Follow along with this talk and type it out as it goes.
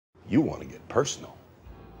You want to get personal.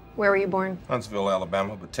 Where were you born? Huntsville,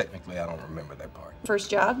 Alabama, but technically I don't remember that part. First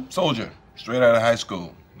job? Soldier, straight out of high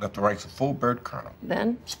school. Left the ranks of full bird colonel.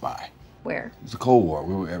 Then? Spy. Where? It was the Cold War.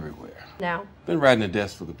 We were everywhere. Now? Been riding the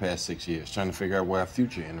desk for the past 6 years, trying to figure out where our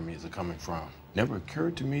future enemies are coming from. Never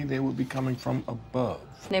occurred to me they would be coming from above.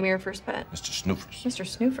 Name your first pet. Mr. Snoofers. Mr.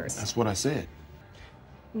 Snoofers. That's what I said.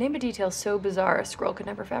 Name a detail so bizarre a scroll could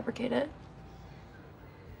never fabricate it.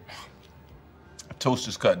 A toast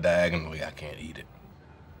is cut diagonally. I can't eat it.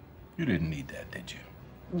 You didn't need that, did you?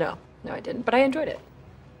 No, I didn't, but I enjoyed it.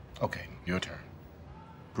 Okay, your turn.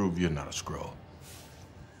 Prove you're not a scroll.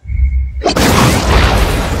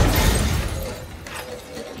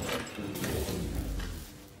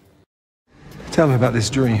 Tell me about this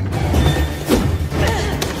dream.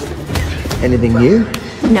 Anything new?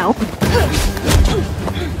 No.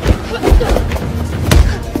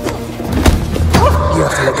 You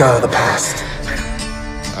have to let go of the past.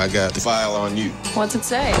 I got the file on you. What's it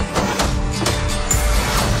say?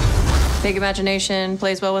 Big imagination,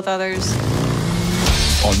 plays well with others.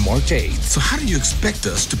 On March 8th. So how do you expect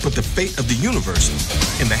us to put the fate of the universe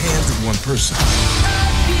in the hands of one person?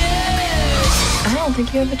 I don't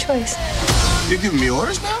think you have a choice. You're giving me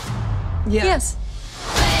orders now? Yeah. Yes.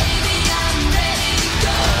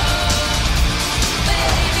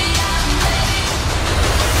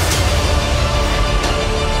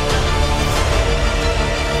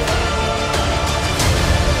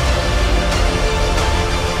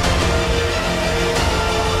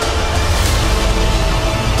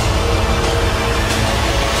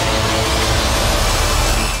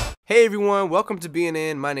 Hey everyone, welcome to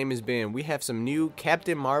BNN. My name is Ben. We have some new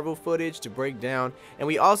Captain Marvel footage to break down, and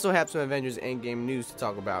we also have some Avengers Endgame news to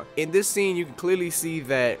talk about. In this scene, you can clearly see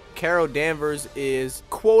that Carol Danvers is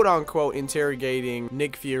quote-unquote interrogating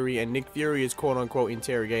Nick Fury, and Nick Fury is quote-unquote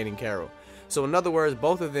interrogating Carol. So in other words,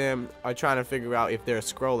 both of them are trying to figure out if they're a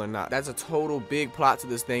Skrull or not. That's a total big plot to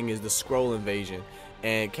this thing, is the Skrull invasion.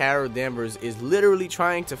 And Carol Danvers is literally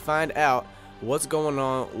trying to find out what's going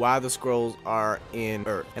on, why the Skrulls are in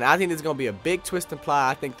Earth. And I think there's going to be a big twist and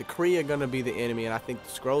plot. I think the Kree are going to be the enemy, and I think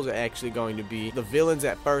the Skrulls are actually going to be the villains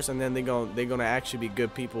at first, and then they're going to actually be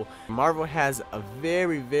good people. Marvel has a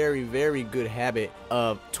very, very, very good habit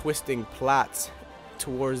of twisting plots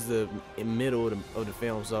towards the middle of the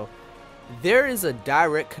film. So there is a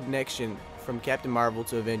direct connection from Captain Marvel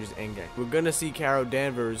to Avengers Endgame. We're gonna see Carol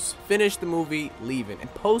Danvers finish the movie leaving,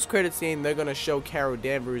 and post-credit scene they're gonna show Carol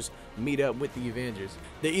Danvers meet up with the Avengers.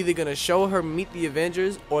 They're either gonna show her meet the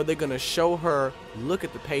Avengers, or they're gonna show her look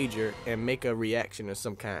at the pager and make a reaction of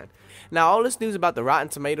some kind. Now, all this news about the Rotten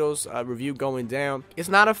Tomatoes review going down, it's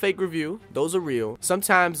not a fake review. Those are real.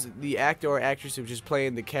 Sometimes the actor or actress who's just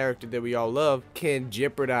playing the character that we all love can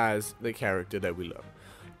jeopardize the character that we love.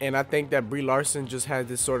 And I think that Brie Larson just has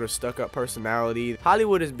this sort of stuck-up personality.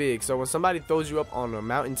 Hollywood is big, so when somebody throws you up on a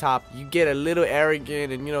mountaintop, you get a little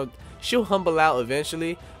arrogant, and you know, she'll humble out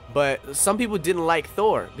eventually. But some people didn't like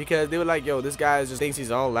Thor because they were like, yo, this guy just thinks he's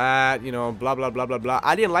all that, you know, blah, blah, blah, blah, blah.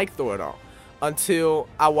 I didn't like Thor at all until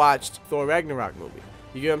I watched Thor Ragnarok movie.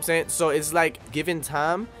 You get what I'm saying? So it's like, given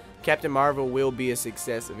time, Captain Marvel will be a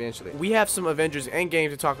success eventually. We have some Avengers Endgame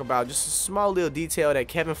to talk about. Just a small little detail that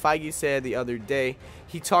Kevin Feige said the other day.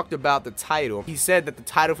 He talked about the title. He said that the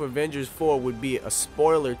title for Avengers 4 would be a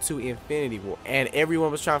spoiler to Infinity War. And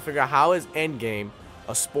everyone was trying to figure out, how is Endgame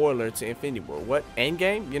a spoiler to Infinity War? What?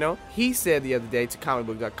 Endgame? You know? He said the other day to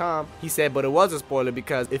comicbook.com, he said, but it was a spoiler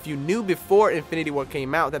because if you knew before Infinity War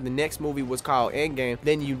came out that the next movie was called Endgame,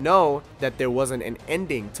 then you know that there wasn't an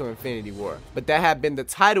ending to Infinity War. But that had been the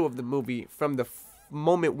title of the movie from the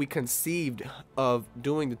moment we conceived of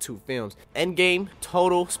doing the two films. Endgame,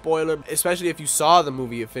 total spoiler, especially if you saw the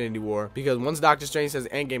movie Infinity War, because once Doctor Strange says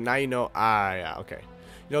Endgame, now you know, yeah, okay.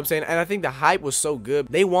 You know what I'm saying? And I think the hype was so good.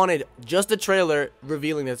 They wanted just a trailer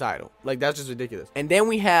revealing the title. Like, that's just ridiculous. And then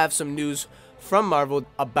we have some news from Marvel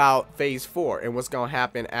about Phase 4 and what's going to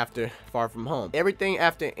happen after Far From Home. Everything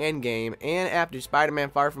after Endgame and after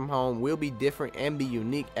Spider-Man Far From Home will be different and be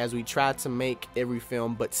unique as we try to make every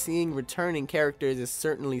film, but seeing returning characters is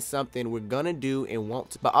certainly something we're gonna do and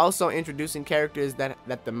want to. But also introducing characters that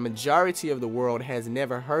the majority of the world has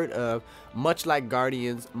never heard of, much like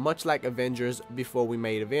Guardians, much like Avengers before we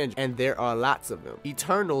made Avengers, and there are lots of them.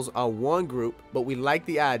 Eternals are one group, but we like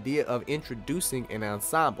the idea of introducing an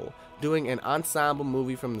ensemble, doing an ensemble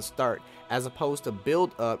movie from the start, as opposed to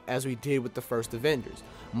build up as we did with the first Avengers,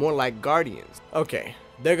 more like Guardians. Okay,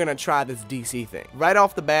 they're gonna try this DC thing. Right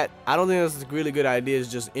off the bat, I don't think this is a really good idea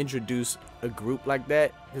is just introduce a group like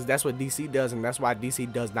that, because that's what DC does, and that's why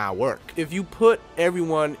DC does not work. If you put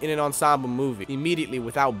everyone in an ensemble movie immediately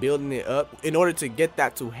without building it up, in order to get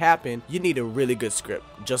that to happen, you need a really good script,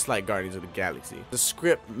 just like Guardians of the Galaxy. The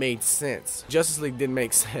script made sense. Justice League didn't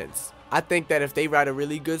make sense. I think that if they write a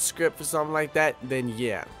really good script for something like that, then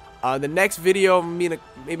yeah. The next video,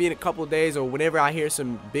 maybe in a couple of days or whenever I hear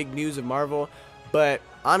some big news of Marvel, but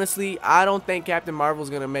honestly, I don't think Captain Marvel's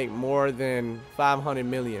gonna make more than 500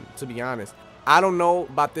 million, to be honest. I don't know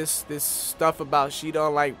about this stuff about she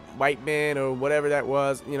don't like white men or whatever that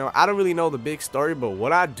was. You know, I don't really know the big story, but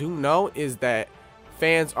what I do know is that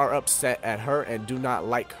fans are upset at her and do not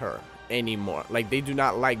like her anymore. Like, they do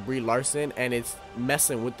not like Brie Larson, and it's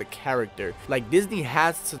messing with the character. Like, Disney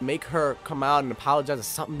has to make her come out and apologize or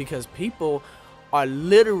something, because people are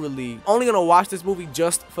literally only gonna watch this movie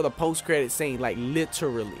just for the post-credit scene, like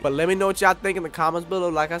literally. But let me know what y'all think in the comments below.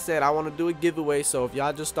 Like I said, I want to do a giveaway, so if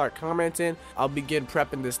y'all just start commenting, I'll begin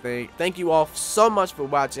prepping this thing. Thank you all so much for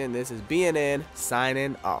watching. This is BNN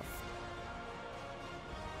signing off.